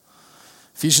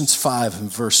Ephesians 5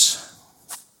 and verse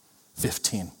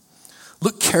 15.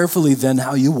 Look carefully then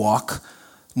how you walk,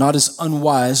 not as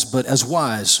unwise, but as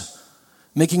wise,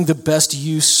 making the best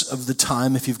use of the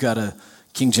time. If you've got a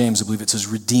King James, I believe it says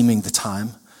redeeming the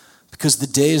time, because the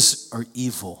days are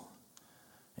evil.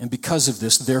 And because of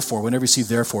this, therefore, whenever you see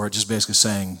therefore, it's just basically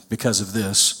saying because of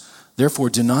this,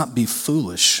 therefore do not be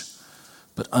foolish,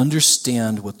 but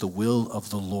understand what the will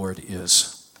of the Lord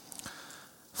is.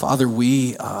 Father,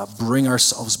 we bring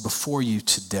ourselves before you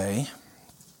today,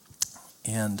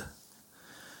 and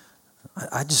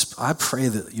I pray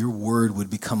that your word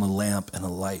would become a lamp and a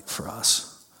light for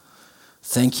us.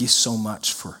 Thank you so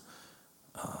much for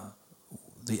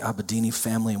the Abedini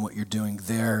family and what you're doing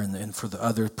there, and for the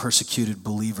other persecuted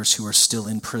believers who are still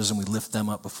in prison. We lift them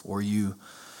up before you.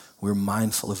 We're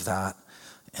mindful of that,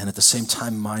 and at the same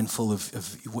time mindful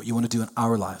of what you want to do in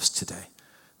our lives today.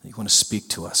 That you want to speak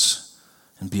to us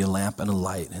and be a lamp and a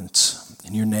light, and it's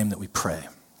in your name that we pray.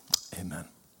 Amen.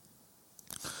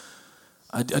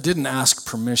 I didn't ask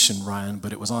permission, Ryan,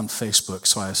 but it was on Facebook,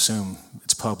 so I assume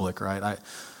it's public, right?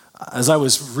 As I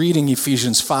was reading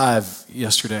Ephesians 5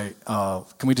 yesterday,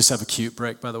 can we just have a cute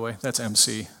break, by the way? That's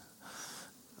MC.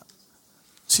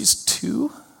 She's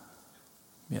 2?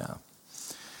 Yeah.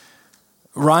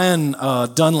 Ryan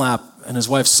Dunlap and his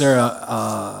wife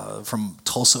Sarah from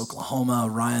Tulsa, Oklahoma.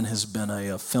 Ryan has been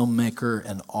a filmmaker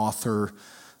and author.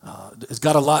 Has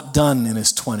got a lot done in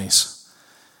his 20s.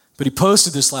 But he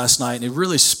posted this last night, and it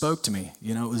really spoke to me.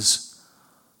 You know, it was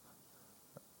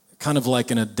kind of like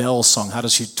an Adele song. How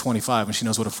does she 25 and she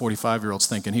knows what a 45-year-old's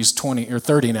thinking? He's 20 or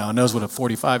 30 now and knows what a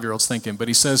 45-year-old's thinking. But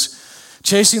he says,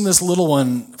 chasing this little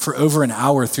one for over an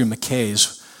hour through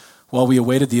McKay's while we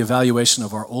awaited the evaluation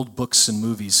of our old books and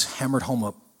movies hammered home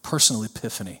a personal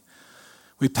epiphany.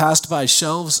 We passed by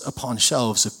shelves upon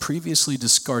shelves of previously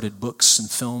discarded books and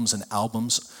films and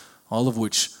albums, all of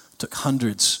which took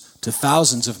hundreds to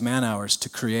thousands of man-hours to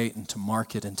create and to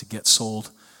market and to get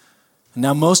sold. And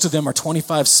now most of them are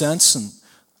 25 cents, and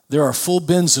there are full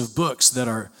bins of books that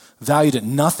are valued at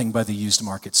nothing by the used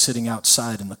market sitting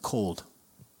outside in the cold.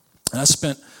 And I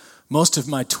spent most of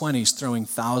my 20s throwing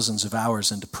thousands of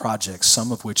hours into projects,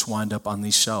 some of which wind up on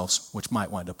these shelves, which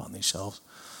might wind up on these shelves,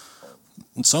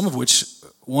 and some of which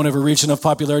won't ever reach enough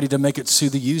popularity to make it to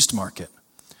the used market.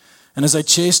 And as I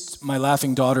chased my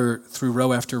laughing daughter through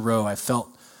row after row, I felt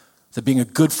that being a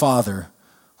good father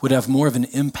would have more of an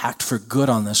impact for good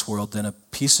on this world than a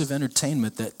piece of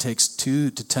entertainment that takes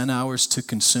 2 to 10 hours to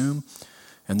consume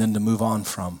and then to move on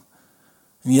from.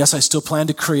 And yes, I still plan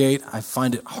to create. I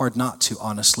find it hard not to,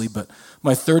 honestly, but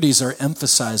my 30s are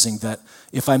emphasizing that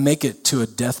if I make it to a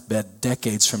deathbed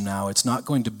decades from now, it's not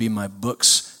going to be my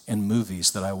books and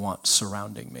movies that I want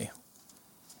surrounding me.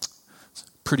 It's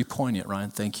pretty poignant, Ryan.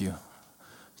 Thank you.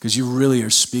 Because you really are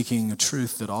speaking a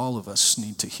truth that all of us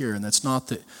need to hear. And that's not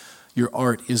that your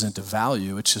art isn't a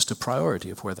value, it's just a priority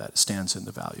of where that stands in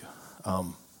the value.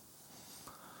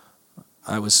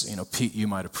 Pete, you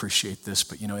might appreciate this,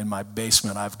 but in my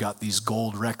basement, I've got these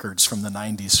gold records from the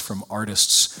 90s from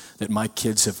artists that my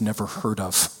kids have never heard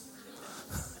of.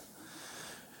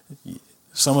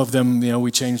 Some of them,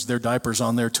 we changed their diapers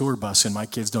on their tour bus, and my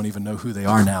kids don't even know who they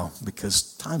are now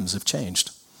because times have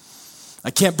changed.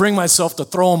 I can't bring myself to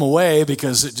throw them away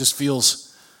because it just feels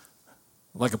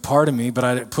like a part of me,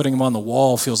 but putting them on the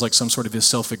wall feels like some sort of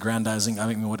self-aggrandizing.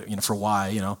 For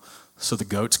why, so the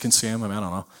goats can see them? I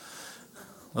don't know.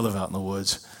 I live out in the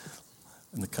woods,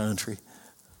 in the country.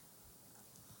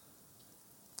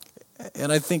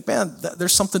 And I think, man,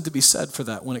 there's something to be said for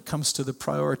that when it comes to the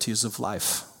priorities of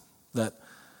life, that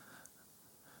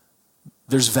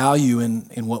there's value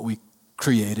in what we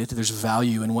created. There's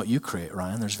value in what you create,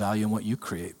 Ryan. There's value in what you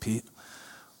create, Pete.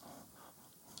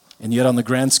 And yet on the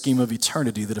grand scheme of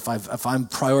eternity, that if I'm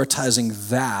prioritizing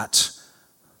that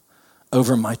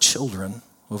over my children,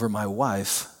 over my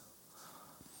wife,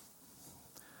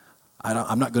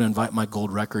 I'm not going to invite my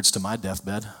gold records to my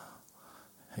deathbed.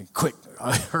 Hey, quick,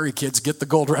 hurry kids, get the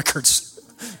gold records.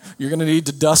 You're going to need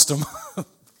to dust them.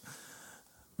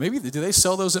 Maybe, do they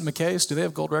sell those at McKay's? Do they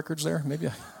have gold records there? Maybe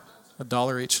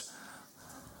 $1 each.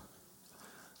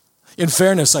 In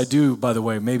fairness, I do, by the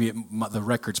way, maybe the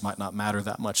records might not matter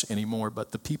that much anymore,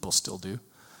 but the people still do.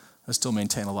 I still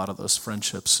maintain a lot of those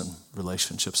friendships and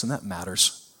relationships, and that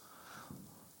matters.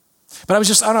 But I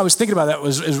was thinking about that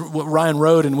was what Ryan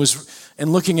wrote and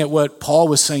looking at what Paul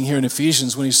was saying here in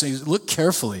Ephesians when he says, look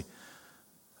carefully.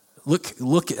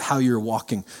 Look at how you're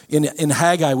walking. In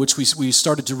Haggai, which we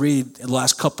started to read in the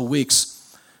last couple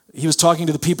weeks, he was talking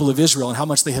to the people of Israel and how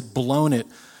much they had blown it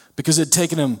because it had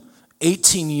taken them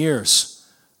 18 years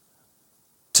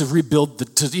to rebuild,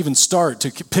 to even start,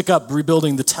 to pick up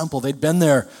rebuilding the temple. They'd been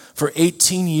there for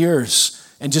 18 years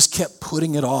and just kept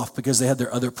putting it off because they had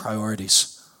their other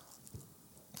priorities.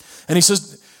 And he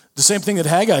says the same thing that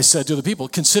Haggai said to the people.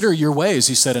 Consider your ways,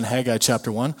 he said in Haggai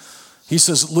chapter 1. He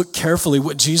says, look carefully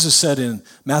what Jesus said in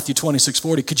Matthew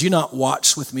 26:40. Could you not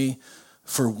watch with me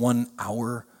for 1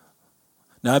 hour?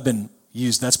 Now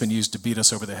that's been used to beat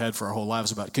us over the head for our whole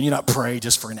lives about, can you not pray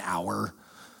just for an hour?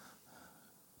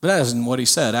 But that isn't what he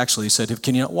said. Actually, he said,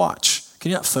 can you not watch?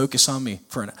 Can you not focus on me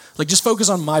for an hour? Like, just focus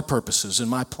on my purposes and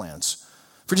my plans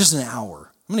for just an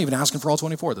hour. I'm not even asking for all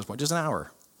 24 at this point, just an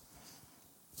hour.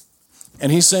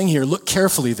 And he's saying here, look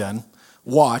carefully then,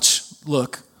 watch,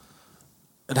 look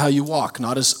at how you walk,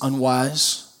 not as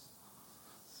unwise,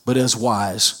 but as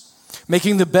wise,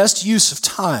 making the best use of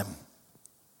time.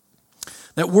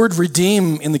 That word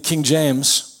redeem in the King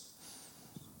James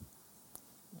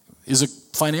is a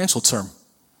financial term.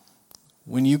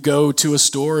 When you go to a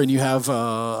store and you have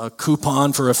a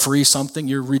coupon for a free something,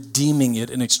 you're redeeming it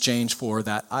in exchange for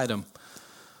that item.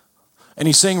 And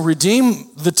he's saying,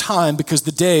 redeem the time because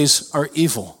the days are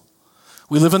evil.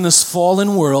 We live in this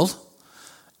fallen world,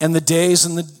 and the days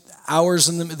and the hours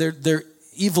and they're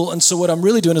evil. And so what I'm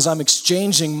really doing is I'm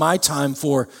exchanging my time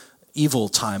for evil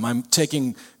time. I'm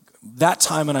taking that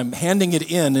time and I'm handing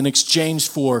it in exchange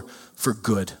for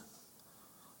good.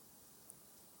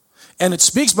 And it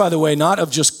speaks, by the way, not of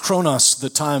just chronos, the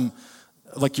time,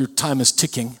 like your time is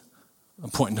ticking. I'm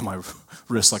pointing to my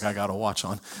wrist like I got a watch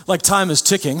on. Like time is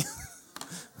ticking.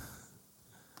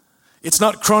 It's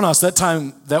not chronos.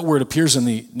 That word appears in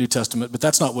the New Testament, but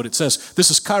that's not what it says. This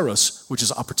is kairos, which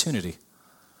is opportunity.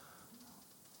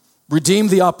 Redeem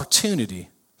the opportunity,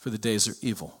 for the days are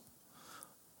evil.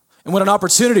 And what an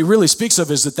opportunity really speaks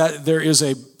of is that there is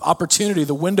a opportunity,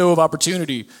 the window of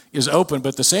opportunity is open, but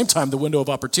at the same time, the window of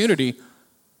opportunity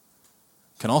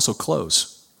can also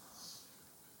close.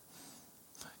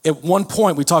 At one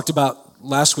point, we talked about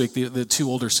last week, the two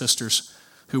older sisters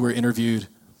who were interviewed,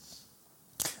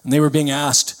 and they were being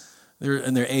asked, they're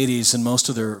in their 80s, and most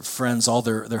of their friends, all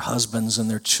their husbands and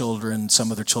their children,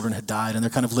 some of their children had died, and they're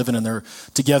kind of living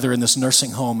together in this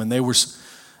nursing home, and they were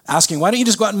asking, why don't you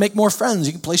just go out and make more friends?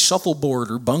 You can play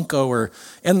shuffleboard or bunco.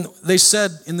 And they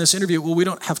said in this interview, well, we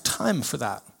don't have time for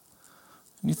that.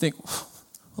 And you think,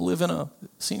 we live in a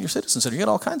senior citizen center. You get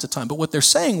all kinds of time. But what they're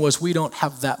saying was we don't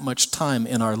have that much time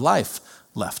in our life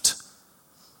left.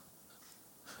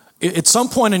 At some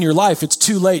point in your life, it's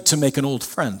too late to make an old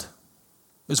friend,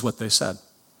 is what they said.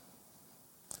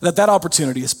 That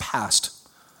opportunity is past.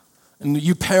 And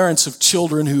you parents of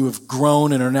children who have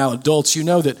grown and are now adults, you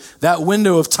know that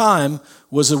window of time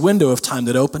was a window of time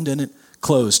that opened and it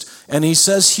closed. And he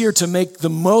says here to make the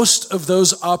most of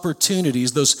those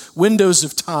opportunities, those windows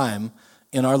of time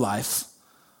in our life,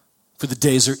 for the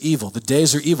days are evil. The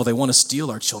days are evil. They want to steal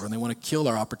our children. They want to kill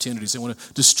our opportunities. They want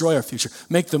to destroy our future.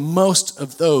 Make the most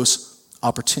of those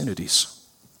opportunities.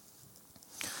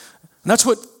 And that's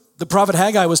what the prophet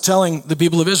Haggai was telling the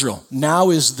people of Israel. Now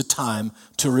is the time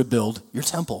to rebuild your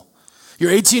temple.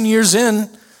 You're 18 years in.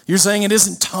 You're saying it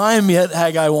isn't time yet,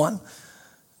 Haggai 1.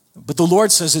 But the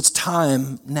Lord says it's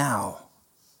time now.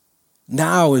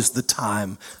 Now is the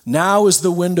time. Now is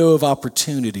the window of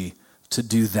opportunity to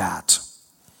do that.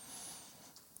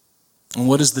 And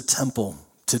what is the temple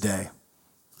today?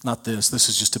 Not this. This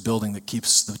is just a building that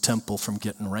keeps the temple from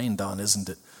getting rained on, isn't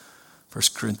it? 1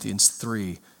 Corinthians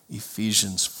 3.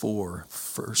 Ephesians 4,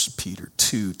 1 Peter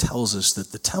 2 tells us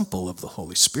that the temple of the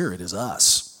Holy Spirit is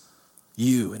us,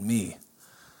 you and me.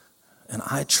 And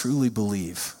I truly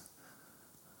believe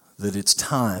that it's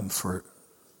time for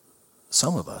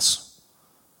some of us.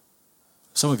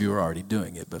 Some of you are already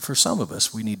doing it, but for some of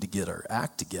us, we need to get our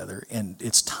act together, and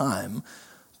it's time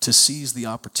to seize the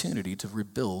opportunity to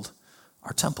rebuild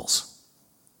our temples.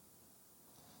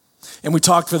 And we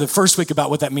talked for the first week about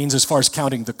what that means as far as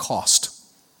counting the cost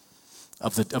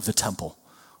of the temple,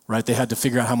 right? They had to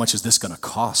figure out how much is this going to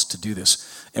cost to do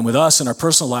this. And with us in our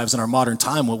personal lives in our modern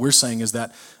time, what we're saying is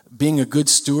that being a good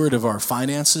steward of our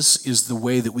finances is the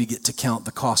way that we get to count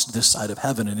the cost this side of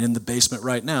heaven. And in the basement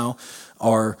right now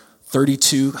are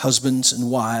 32 husbands and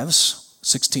wives,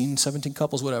 16, 17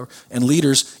 couples, whatever, and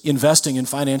leaders investing in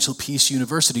Financial Peace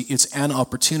University. It's an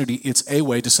opportunity. It's a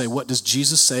way to say, what does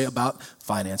Jesus say about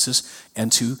finances,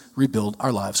 and to rebuild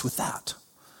our lives with that.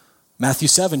 Matthew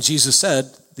 7, Jesus said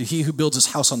that he who builds his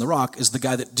house on the rock is the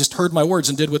guy that just heard my words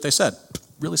and did what they said.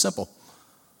 Really simple.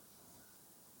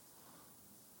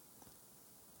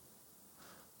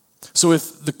 So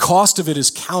if the cost of it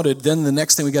is counted, then the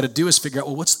next thing we got to do is figure out,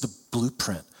 well, what's the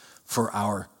blueprint for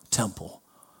our temple?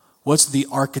 What's the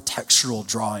architectural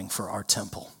drawing for our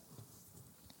temple?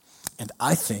 And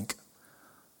I think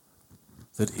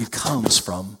that it comes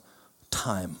from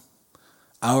time.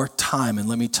 Our time, and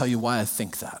let me tell you why I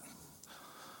think that.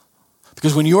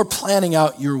 Because when you're planning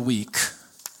out your week,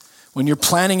 when you're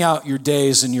planning out your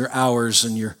days and your hours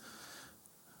and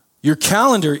your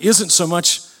calendar isn't so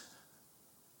much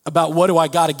about what do I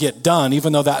got to get done,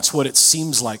 even though that's what it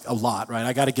seems like a lot, right?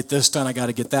 I got to get this done, I got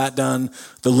to get that done.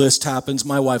 The list happens.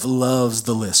 My wife loves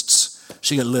the lists.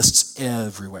 She got lists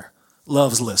everywhere.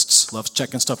 Loves lists, loves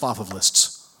checking stuff off of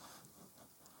lists.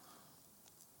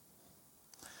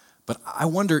 But I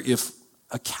wonder if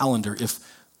a calendar, if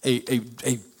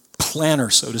a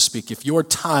planner, so to speak, if your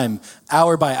time,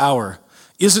 hour by hour,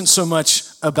 isn't so much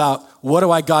about what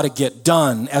do I got to get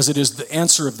done as it is the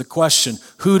answer of the question,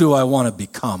 who do I want to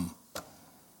become?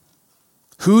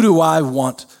 Who do I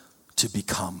want to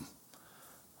become?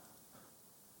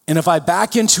 And if I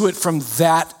back into it from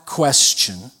that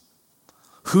question,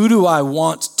 who do I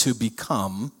want to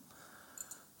become?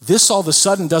 This all of a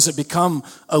sudden doesn't become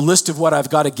a list of what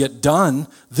I've got to get done.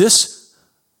 This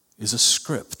is a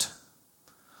script.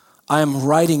 I am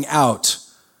writing out,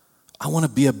 I want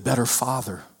to be a better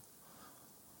father.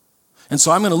 And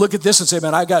so I'm going to look at this and say,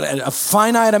 man, I got a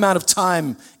finite amount of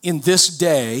time in this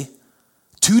day,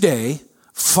 today,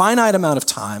 finite amount of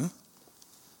time.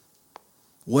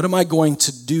 What am I going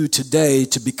to do today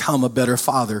to become a better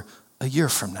father a year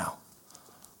from now?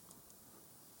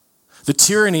 The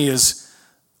tyranny is,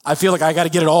 I feel like I got to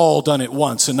get it all done at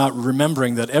once and not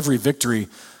remembering that every victory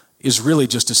is really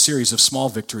just a series of small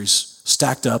victories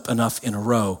stacked up enough in a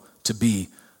row to be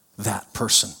that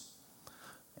person.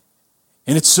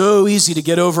 And it's so easy to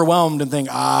get overwhelmed and think,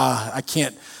 I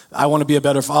want to be a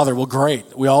better father. Well,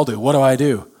 great, we all do. What do I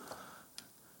do?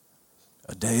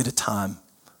 A day at a time,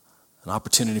 an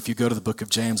opportunity. If you go to the book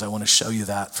of James, I want to show you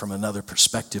that from another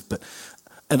perspective, but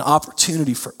an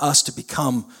opportunity for us to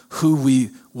become who we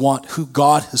want, who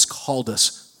God has called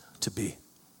us to be.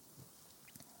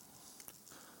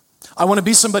 I want to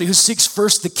be somebody who seeks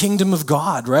first the kingdom of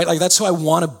God, right? Like that's who I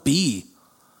want to be.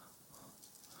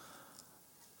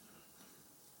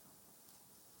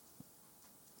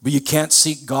 But you can't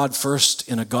seek God first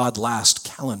in a God last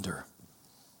calendar.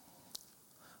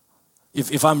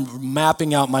 If I'm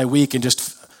mapping out my week and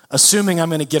just assuming I'm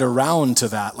going to get around to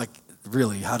that, like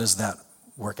really, how does that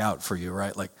work out for you,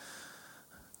 right? Like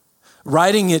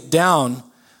writing it down,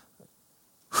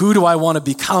 who do I want to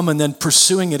become, and then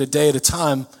pursuing it a day at a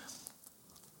time,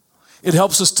 it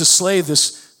helps us to slay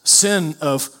this sin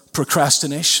of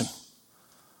procrastination.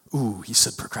 Ooh, he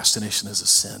said procrastination is a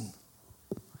sin.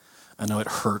 I know it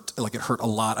hurt a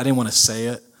lot. I didn't want to say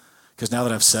it because now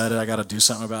that I've said it, I got to do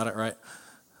something about it, right?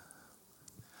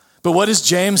 But what does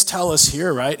James tell us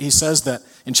here, right? He says that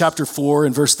in chapter 4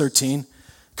 in verse 13,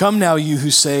 come now you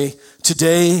who say,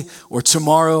 today or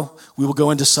tomorrow we will go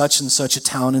into such and such a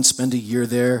town and spend a year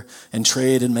there and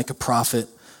trade and make a profit.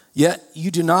 Yet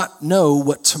you do not know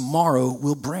what tomorrow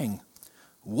will bring.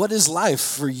 What is life?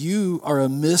 For you are a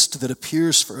mist that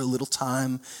appears for a little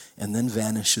time and then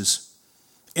vanishes.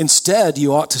 Instead,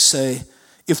 you ought to say,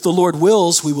 if the Lord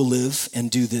wills, we will live and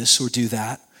do this or do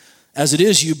that. As it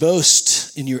is, you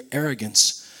boast in your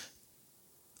arrogance.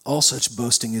 All such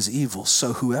boasting is evil.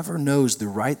 So whoever knows the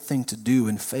right thing to do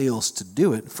and fails to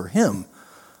do it, for him,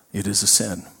 it is a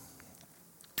sin.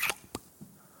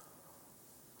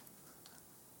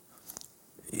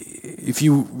 If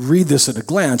you read this at a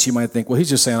glance, you might think, well, he's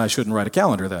just saying I shouldn't write a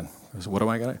calendar then. So what am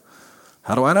I going to?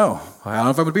 How do I know? I don't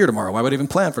know if I'm going to be here tomorrow. Why would I even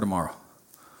plan for tomorrow?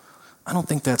 I don't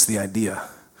think that's the idea.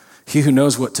 He who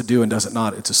knows what to do and does it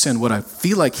not, it's a sin. What I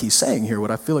feel like he's saying here, what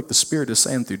I feel like the Spirit is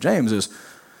saying through James is,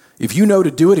 if you know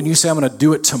to do it and you say, I'm going to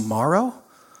do it tomorrow,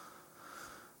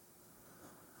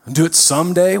 and do it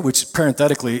someday, which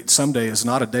parenthetically, someday is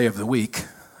not a day of the week.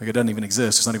 Like it doesn't even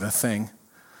exist. It's not even a thing.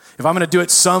 If I'm going to do it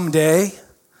someday,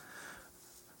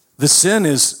 the sin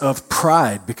is of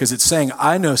pride because it's saying,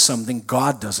 I know something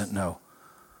God doesn't know.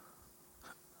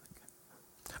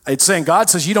 It's saying, God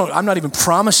says, I'm not even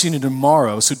promising you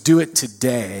tomorrow, so do it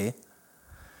today.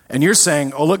 And you're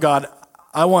saying, oh, look, God,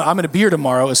 I'm going to be here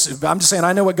tomorrow. I'm just saying,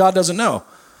 I know what God doesn't know.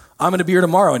 I'm going to be here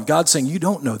tomorrow. And God's saying, you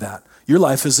don't know that. Your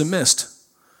life is a mist.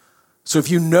 So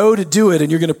if you know to do it and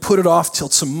you're going to put it off till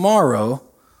tomorrow,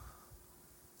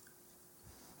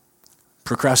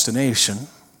 procrastination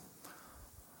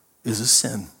is a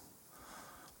sin.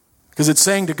 Because it's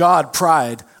saying to God,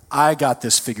 pride, I got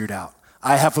this figured out.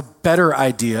 I have a better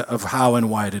idea of how and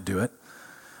why to do it.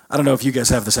 I don't know if you guys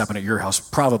have this happen at your house.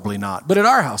 Probably not. But at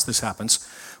our house, this happens.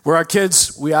 Where our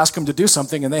kids, we ask them to do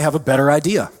something and they have a better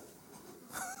idea.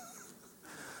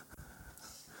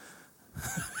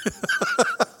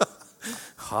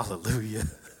 Hallelujah.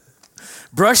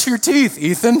 Brush your teeth,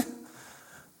 Ethan.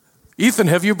 Ethan,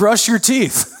 have you brushed your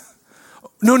teeth?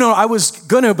 No, I was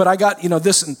gonna, but I got,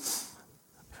 this, and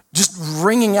just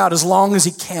ringing out as long as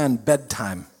he can,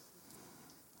 bedtime.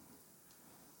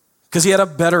 Because he had a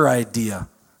better idea.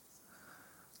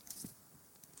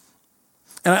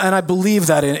 And I believe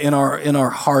that in our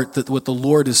heart, that what the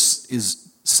Lord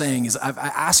is saying is, I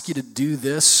ask you to do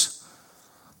this.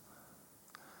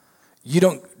 You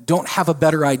don't have a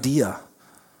better idea.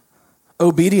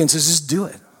 Obedience is just do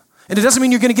it. And it doesn't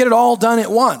mean you're going to get it all done at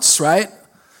once, right?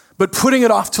 But putting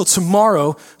it off till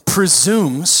tomorrow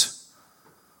presumes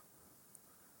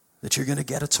that you're going to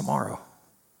get it tomorrow.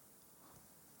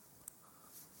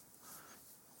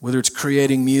 Whether it's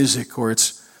creating music, or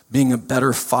it's being a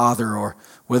better father, or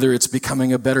whether it's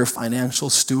becoming a better financial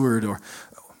steward, or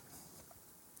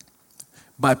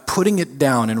by putting it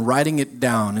down and writing it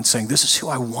down and saying, this is who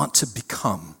I want to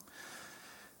become,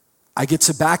 I get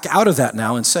to back out of that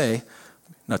now and say,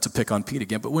 not to pick on Pete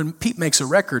again, but when Pete makes a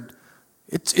record,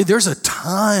 there's a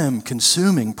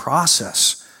time-consuming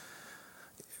process.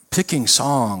 Picking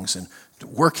songs and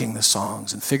working the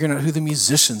songs and figuring out who the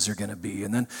musicians are going to be.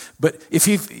 But if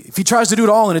he tries to do it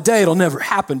all in a day, it'll never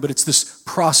happen. But it's this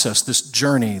process, this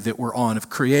journey that we're on of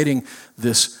creating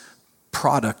this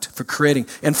product, for creating.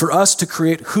 And for us to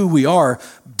create who we are,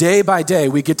 day by day,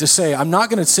 we get to say, I'm not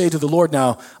going to say to the Lord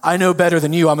now, I know better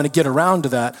than you, I'm going to get around to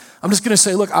that. I'm just going to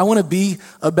say, look, I want to be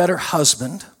a better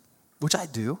husband, which I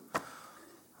do.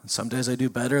 And some days I do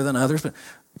better than others, but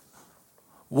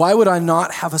why would I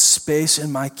not have a space in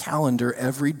my calendar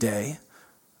every day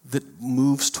that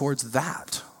moves towards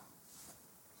that?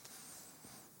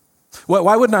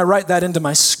 Why wouldn't I write that into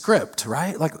my script,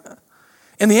 right?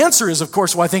 And the answer is, of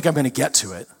course, well, I think I'm going to get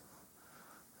to it.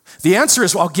 The answer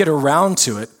is, well, I'll get around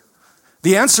to it.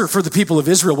 The answer for the people of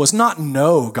Israel was not,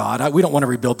 no, God, we don't want to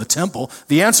rebuild the temple.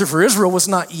 The answer for Israel was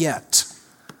not yet.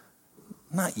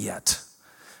 Not yet.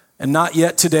 And not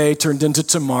yet today turned into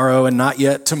tomorrow, and not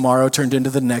yet tomorrow turned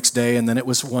into the next day, and then it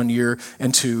was 1 year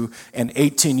and 2, and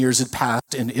 18 years had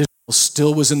passed, and Israel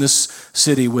still was in this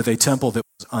city with a temple that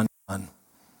was undone.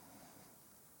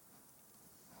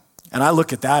 And I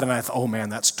look at that and I thought, oh man,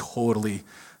 that's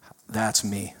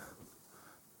me.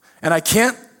 And I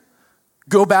can't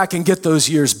go back and get those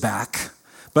years back,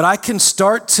 but I can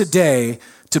start today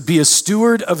to be a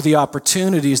steward of the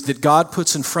opportunities that God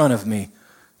puts in front of me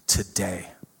today.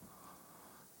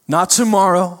 Not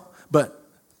tomorrow, but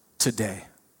today.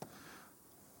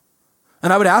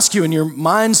 And I would ask you in your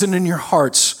minds and in your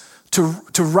hearts to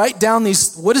write down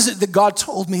what is it that God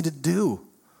told me to do?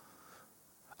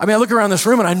 I mean, I look around this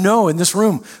room and I know in this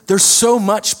room, there's so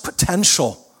much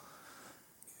potential.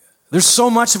 There's so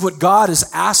much of what God has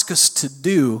asked us to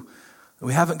do that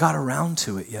we haven't got around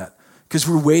to it yet because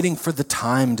we're waiting for the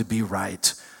time to be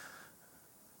right.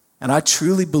 And I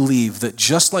truly believe that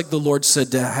just like the Lord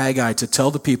said to Haggai to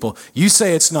tell the people, you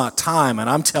say it's not time, and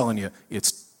I'm telling you,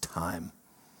 it's time.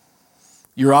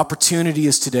 Your opportunity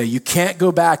is today. You can't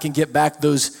go back and get back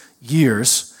those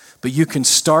years, but you can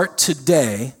start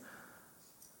today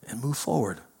and move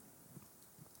forward.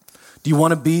 Do you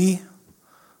want to be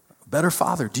a better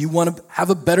father? Do you want to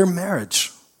have a better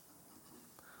marriage?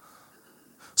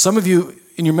 Some of you,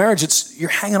 in your marriage, you're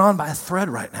hanging on by a thread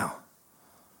right now.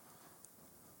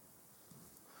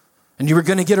 And you were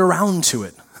going to get around to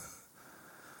it.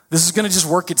 This is going to just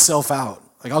work itself out.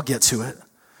 I'll get to it.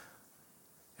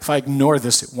 If I ignore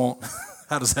this, it won't.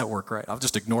 How does that work, right? I'll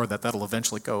just ignore that. That'll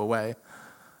eventually go away.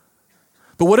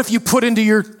 But what if you put into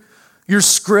your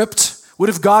script, what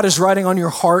if God is writing on your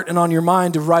heart and on your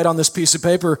mind to write on this piece of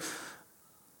paper,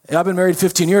 hey, I've been married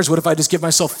 15 years. What if I just give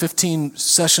myself 15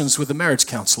 sessions with a marriage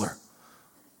counselor?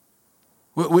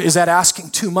 Is that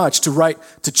asking too much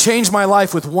to change my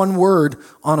life with one word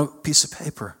on a piece of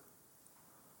paper?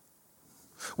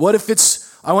 What if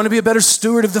I want to be a better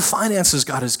steward of the finances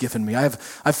God has given me? I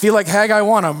feel like Haggai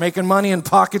 1, I'm making money in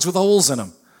pockets with holes in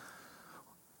them.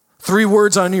 3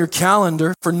 words on your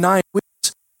calendar for 9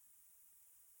 weeks.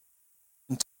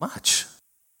 Too much.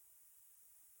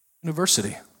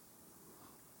 University.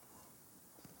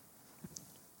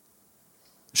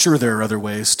 Sure, there are other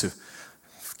ways to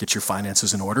get your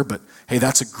finances in order, but hey,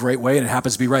 that's a great way, and it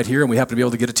happens to be right here, and we happen to be able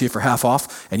to get it to you for half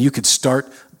off, and you could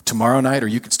start tomorrow night, or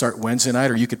you could start Wednesday night,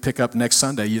 or you could pick up next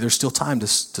Sunday. There's still time to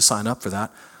sign up for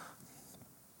that.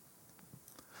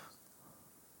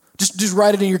 Just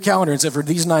write it in your calendar and say, for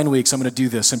these 9 weeks, I'm going to do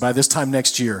this, and by this time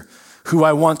next year, who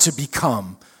I want to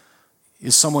become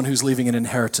is someone who's leaving an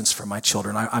inheritance for my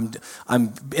children.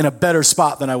 I'm in a better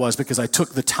spot than I was because I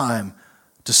took the time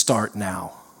to start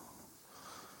now.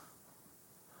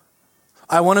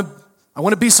 I want to I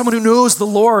want to be someone who knows the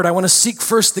Lord. I want to seek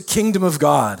first the kingdom of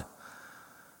God.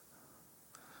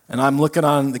 And I'm looking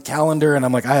on the calendar and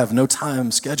I'm like, I have no time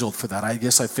scheduled for that. I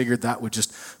guess I figured that would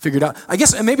just figure it out. I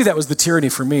guess, and maybe that was the tyranny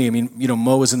for me. I mean,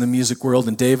 Mo was in the music world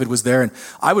and David was there, and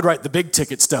I would write the big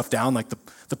ticket stuff down, like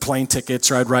the plane tickets,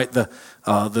 or I'd write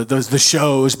the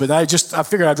shows, but I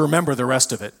figured I'd remember the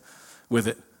rest of it with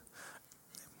it.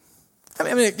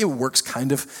 I mean, it works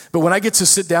kind of. But when I get to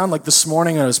sit down, like this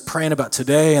morning, I was praying about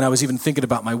today, and I was even thinking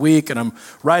about my week, and I'm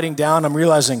writing down, I'm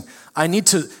realizing I need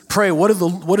to pray, what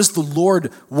does the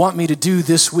Lord want me to do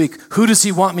this week? Who does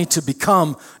he want me to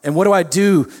become? And what do I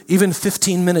do, even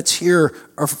 15 minutes here,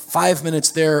 or 5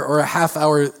 minutes there, or a half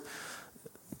hour?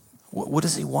 What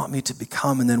does he want me to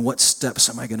become? And then what steps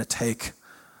am I going to take?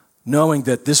 Knowing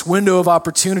that this window of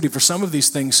opportunity for some of these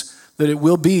things, that it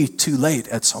will be too late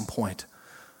at some point.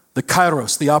 The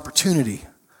kairos, the opportunity,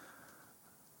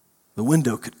 the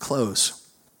window could close.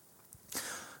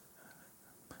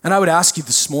 And I would ask you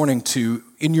this morning to,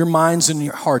 in your minds and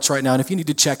your hearts right now, and if you need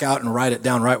to check out and write it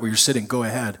down right where you're sitting, go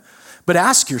ahead. But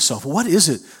ask yourself, what is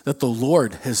it that the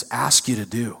Lord has asked you to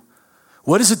do?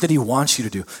 What is it that he wants you to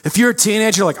do? If you're a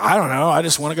teenager, like, I don't know, I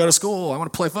just want to go to school, I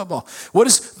want to play football.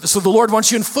 So the Lord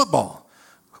wants you in football.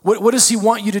 What does he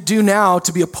want you to do now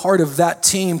to be a part of that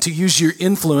team, to use your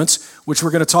influence, which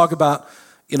we're going to talk about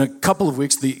in a couple of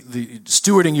weeks, the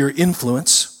stewarding your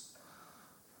influence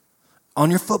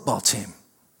on your football team?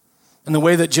 And the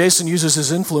way that Jason uses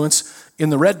his influence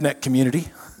in the redneck community,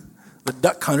 the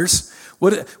duck hunters,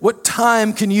 what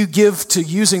time can you give to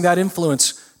using that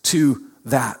influence to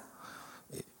that?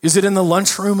 Is it in the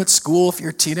lunchroom at school if you're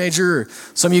a teenager? Or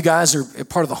some of you guys are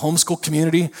part of the homeschool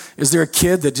community. Is there a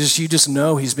kid that you just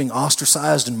know he's being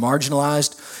ostracized and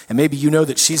marginalized? And maybe you know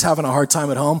that she's having a hard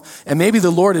time at home. And maybe the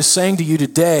Lord is saying to you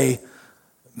today,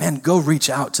 man, go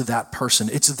reach out to that person.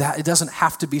 It doesn't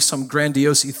have to be some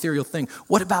grandiose, ethereal thing.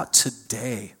 What about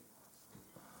today?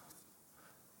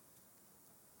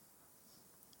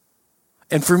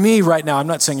 And for me right now, I'm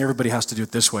not saying everybody has to do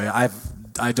it this way.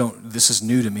 This is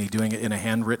new to me, doing it in a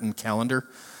handwritten calendar.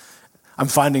 I'm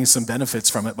finding some benefits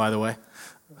from it, by the way.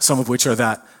 Some of which are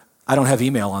that I don't have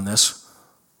email on this.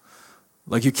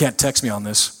 Like, you can't text me on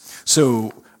this.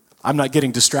 So I'm not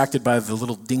getting distracted by the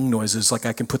little ding noises. Like,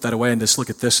 I can put that away and just look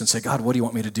at this and say, God, what do you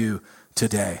want me to do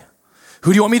today?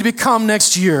 Who do you want me to become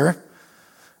next year?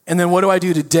 And then what do I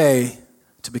do today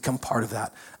to become part of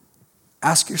that?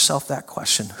 Ask yourself that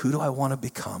question. Who do I want to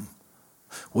become?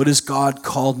 What has God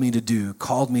called me to do,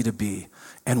 called me to be?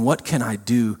 And what can I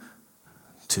do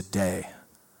today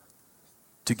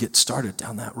to get started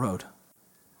down that road?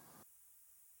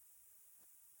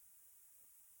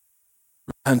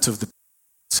 Repent of the pride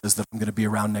that says that I'm going to be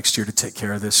around next year to take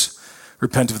care of this.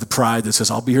 Repent of the pride that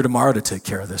says I'll be here tomorrow to take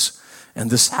care of this.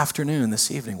 And this afternoon, this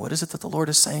evening, what is it that the Lord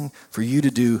is saying for you to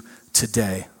do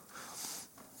today?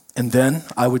 And then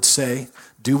I would say,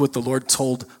 do what the Lord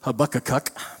told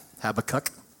Habakkuk,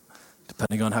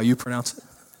 depending on how you pronounce it.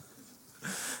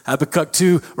 Habakkuk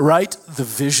 2, write the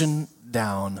vision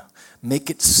down. Make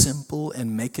it simple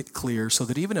and make it clear so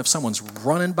that even if someone's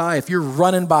running by, if you're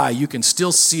running by, you can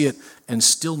still see it and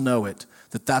still know it,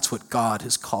 that that's what God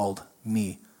has called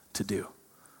me to do.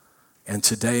 And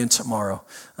today and tomorrow.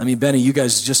 I mean, Benny, you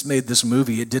guys just made this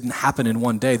movie. It didn't happen in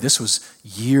one day. This was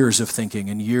years of thinking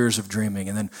and years of dreaming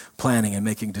and then planning and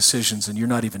making decisions, and you're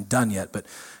not even done yet. But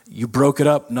you broke it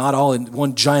up, not all in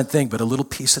one giant thing, but a little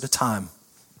piece at a time.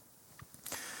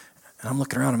 And I'm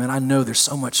looking around, man, I know there's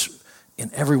so much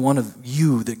in every one of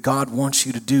you that God wants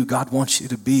you to do, God wants you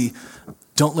to be.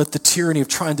 Don't let the tyranny of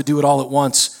trying to do it all at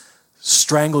once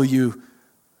strangle you.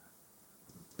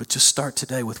 But just start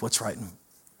today with what's right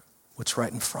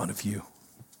in front of you.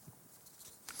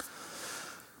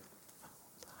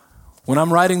 When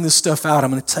I'm writing this stuff out,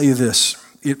 I'm going to tell you this.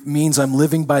 It means I'm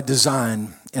living by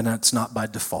design, and it's not by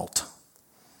default.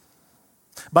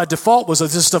 By default was that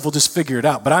this stuff will just figure it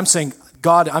out. But I'm saying,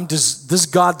 God, this is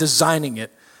God designing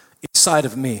it inside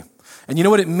of me. And you know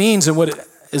what it means, and what it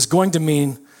is going to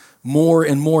mean more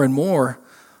and more and more,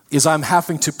 is I'm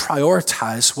having to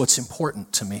prioritize what's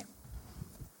important to me.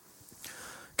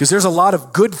 Because there's a lot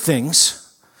of good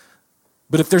things,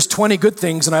 but if there's 20 good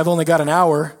things and I've only got an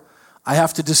hour, I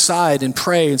have to decide and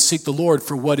pray and seek the Lord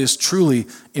for what is truly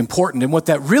important. And what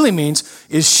that really means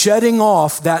is shedding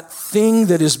off that thing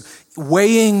that is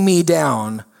weighing me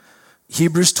down.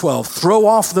 Hebrews 12, throw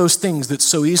off those things that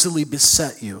so easily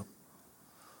beset you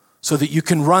so that you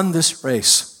can run this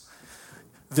race.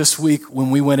 This week when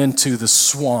we went into the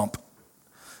swamp,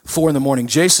 4 a.m,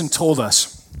 Jason told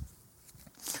us,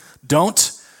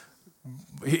 don't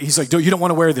he's like, you don't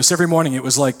want to wear this. Every morning it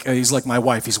was like, he's like my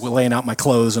wife. He's laying out my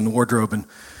clothes and the wardrobe, and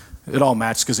it all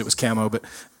matched because it was camo. But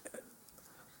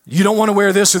you don't want to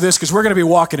wear this or this because we're going to be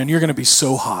walking and you're going to be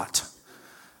so hot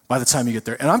by the time you get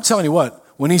there. And I'm telling you what,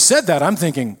 when he said that, I'm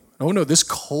thinking, oh no, this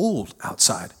cold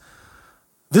outside.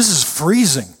 This is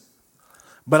freezing.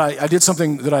 But I did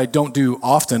something that I don't do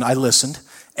often. I listened.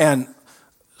 And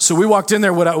so we walked in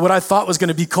there, what I thought was going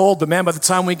to be cold, but man, by the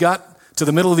time we got to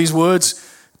the middle of these woods,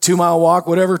 2-mile walk,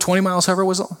 whatever, 20 miles, however it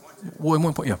was,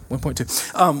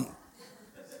 1.2.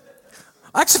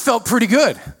 I actually felt pretty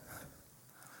good.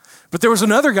 But there was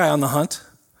another guy on the hunt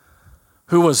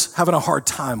who was having a hard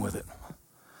time with it.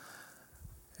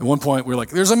 At one point, we were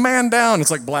like, there's a man down.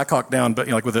 It's like Black Hawk Down, but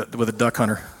like with a duck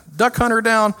hunter. Duck hunter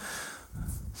down.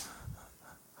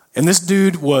 And this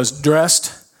dude was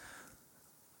dressed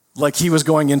like he was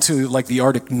going into like the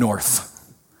Arctic North.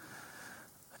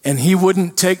 And he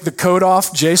wouldn't take the coat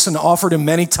off. Jason offered him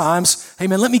many times, hey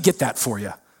man, let me get that for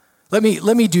you. Let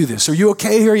me do this. Are you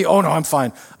okay here? Oh no, I'm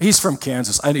fine. He's from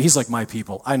Kansas. He's like my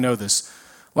people. I know this.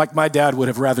 Like my dad would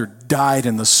have rather died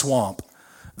in the swamp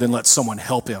than let someone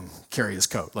help him carry his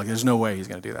coat. Like there's no way he's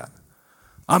going to do that.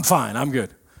 I'm fine. I'm good.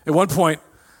 At one point,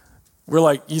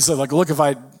 he said, look,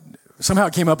 somehow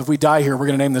it came up, if we die here, we're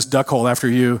going to name this duck hole after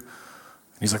you.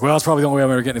 And he's like, well, it's probably the only way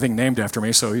I'm ever getting anything named after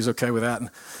me, so he's okay with that.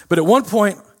 But at one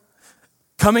point,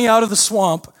 coming out of the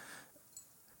swamp,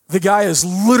 the guy is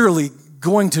literally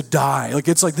going to die.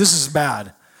 It's like, this is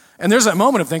bad. And there's that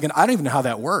moment of thinking, I don't even know how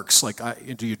that works.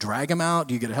 Do you drag him out?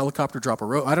 Do you get a helicopter, drop a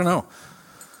rope? I don't know.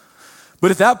 But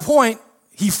at that point,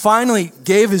 he finally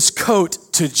gave his coat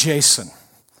to Jason.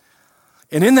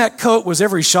 And in that coat was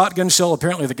every shotgun shell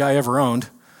apparently the guy ever owned.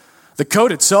 The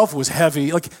coat itself was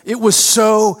heavy. It was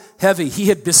so heavy. He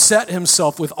had beset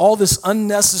himself with all this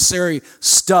unnecessary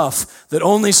stuff that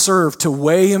only served to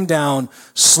weigh him down,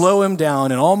 slow him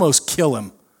down, and almost kill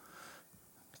him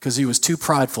because he was too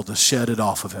prideful to shed it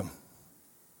off of him.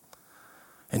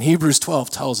 And Hebrews 12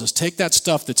 tells us, take that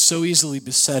stuff that's so easily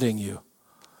besetting you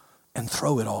and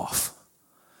throw it off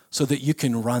so that you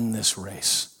can run this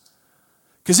race.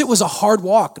 Because it was a hard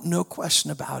walk, no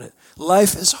question about it.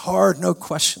 Life is hard, no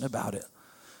question about it.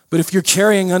 But if you're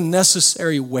carrying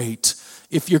unnecessary weight,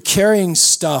 if you're carrying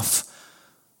stuff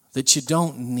that you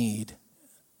don't need,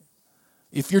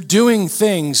 if you're doing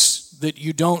things that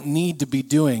you don't need to be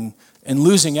doing and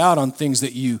losing out on things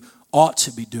that you ought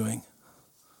to be doing,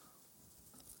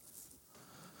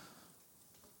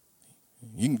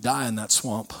 you can die in that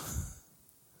swamp.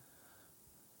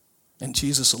 And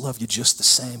Jesus will love you just the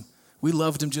same. We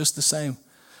loved him just the same.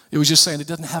 It was just saying it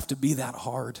doesn't have to be that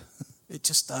hard. It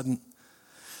just doesn't.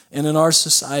 And in our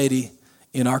society,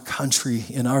 in our country,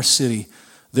 in our city,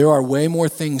 there are way more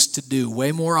things to do,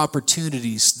 way more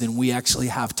opportunities than we actually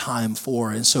have time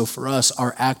for. And so for us,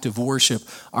 our act of worship,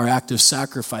 our act of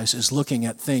sacrifice is looking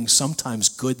at things, sometimes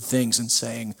good things, and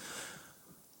saying,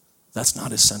 that's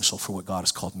not essential for what God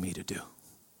has called me to do.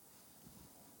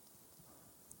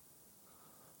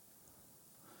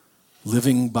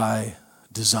 Living by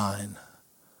design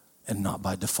and not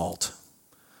by default.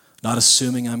 Not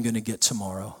assuming I'm going to get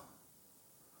tomorrow.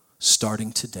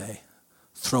 Starting today.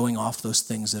 Throwing off those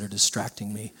things that are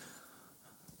distracting me.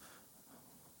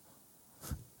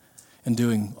 And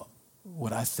doing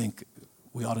what I think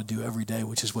we ought to do every day,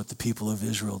 which is what the people of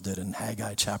Israel did in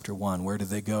Haggai chapter 1. Where did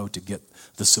they go to get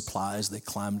the supplies? They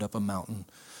climbed up a mountain.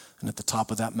 And at the top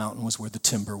of that mountain was where the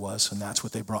timber was, and that's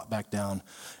what they brought back down.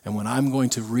 And when I'm going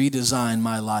to redesign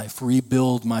my life,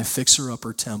 rebuild my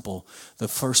fixer-upper temple, the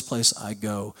first place I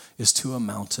go is to a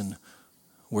mountain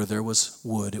where there was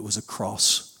wood. It was a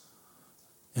cross.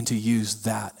 And to use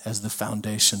that as the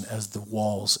foundation, as the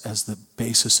walls, as the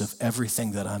basis of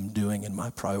everything that I'm doing in my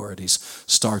priorities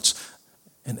starts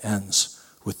and ends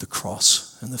with the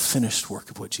cross and the finished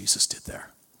work of what Jesus did there.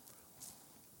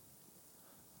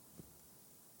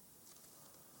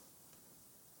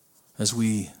 As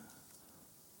we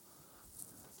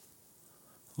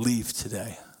leave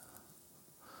today,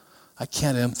 I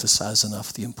can't emphasize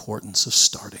enough the importance of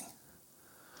starting.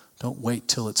 Don't wait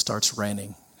till it starts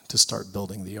raining to start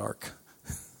building the ark.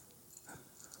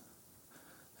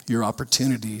 There are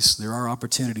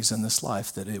opportunities in this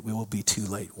life that it will be too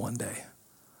late one day.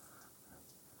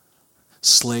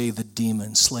 Slay the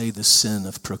demon, slay the sin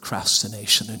of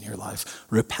procrastination in your life.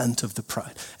 Repent of the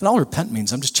pride. And all repent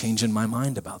means I'm just changing my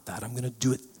mind about that. I'm going to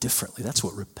do it differently. That's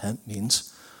what repent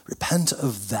means. Repent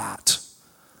of that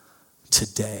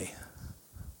today.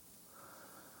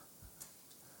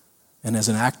 And as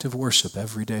an act of worship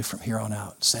every day from here on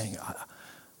out, saying,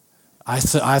 I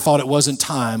thought it wasn't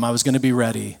time, I was going to be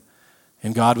ready.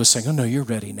 And God was saying, oh no, you're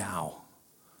ready now.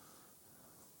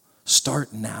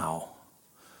 Start now.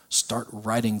 Start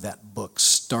writing that book.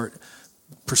 Start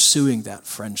pursuing that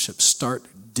friendship. Start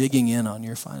digging in on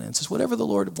your finances. Whatever the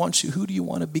Lord wants you, who do you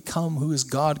want to become? Who is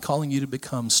God calling you to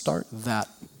become? Start that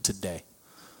today.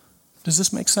 Does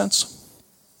this make sense?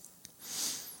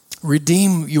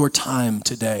 Redeem your time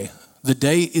today. The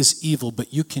day is evil,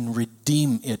 but you can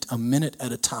redeem it a minute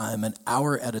at a time, an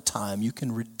hour at a time. You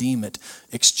can redeem it,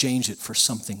 exchange it for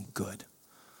something good.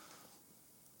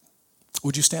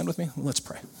 Would you stand with me? Let's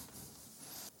pray.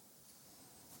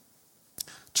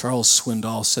 Charles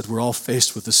Swindoll said, we're all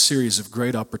faced with a series of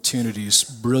great opportunities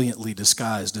brilliantly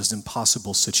disguised as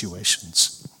impossible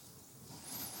situations.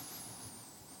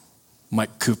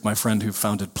 Mike Coop, my friend who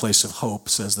founded Place of Hope,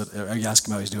 says that, you ask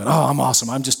him how he's doing. Oh, I'm awesome.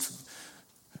 I'm just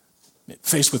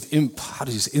faced with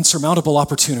insurmountable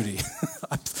opportunity.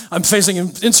 I'm facing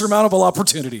insurmountable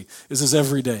opportunity. This is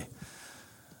every day.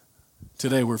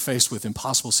 Today we're faced with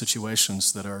impossible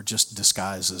situations that are just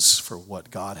disguises for what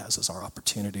God has as our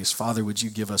opportunities. Father, would you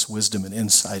give us wisdom and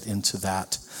insight into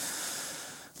that?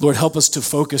 Lord, help us to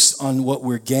focus on what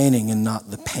we're gaining and not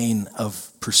the pain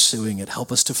of pursuing it.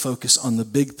 Help us to focus on the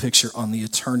big picture, on the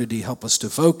eternity. Help us to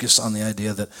focus on the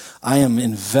idea that I am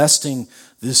investing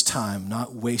this time,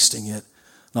 not wasting it,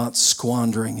 not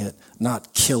squandering it,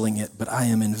 not killing it, but I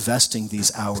am investing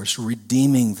these hours,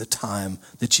 redeeming the time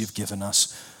that you've given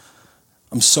us.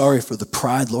 I'm sorry for the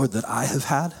pride, Lord, that I have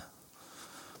had.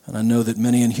 And I know that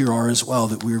many in here are as well,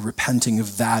 that we're repenting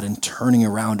of that and turning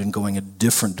around and going a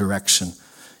different direction.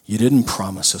 You didn't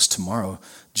promise us tomorrow,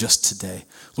 just today.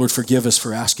 Lord, forgive us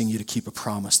for asking you to keep a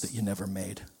promise that you never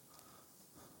made.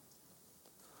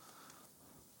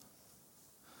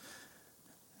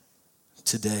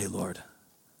 Today, Lord,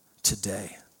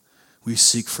 today, we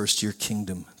seek first your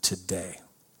kingdom today.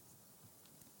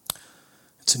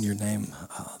 It's in your name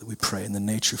that we pray, in the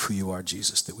nature of who you are,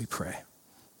 Jesus, that we pray.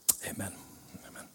 Amen.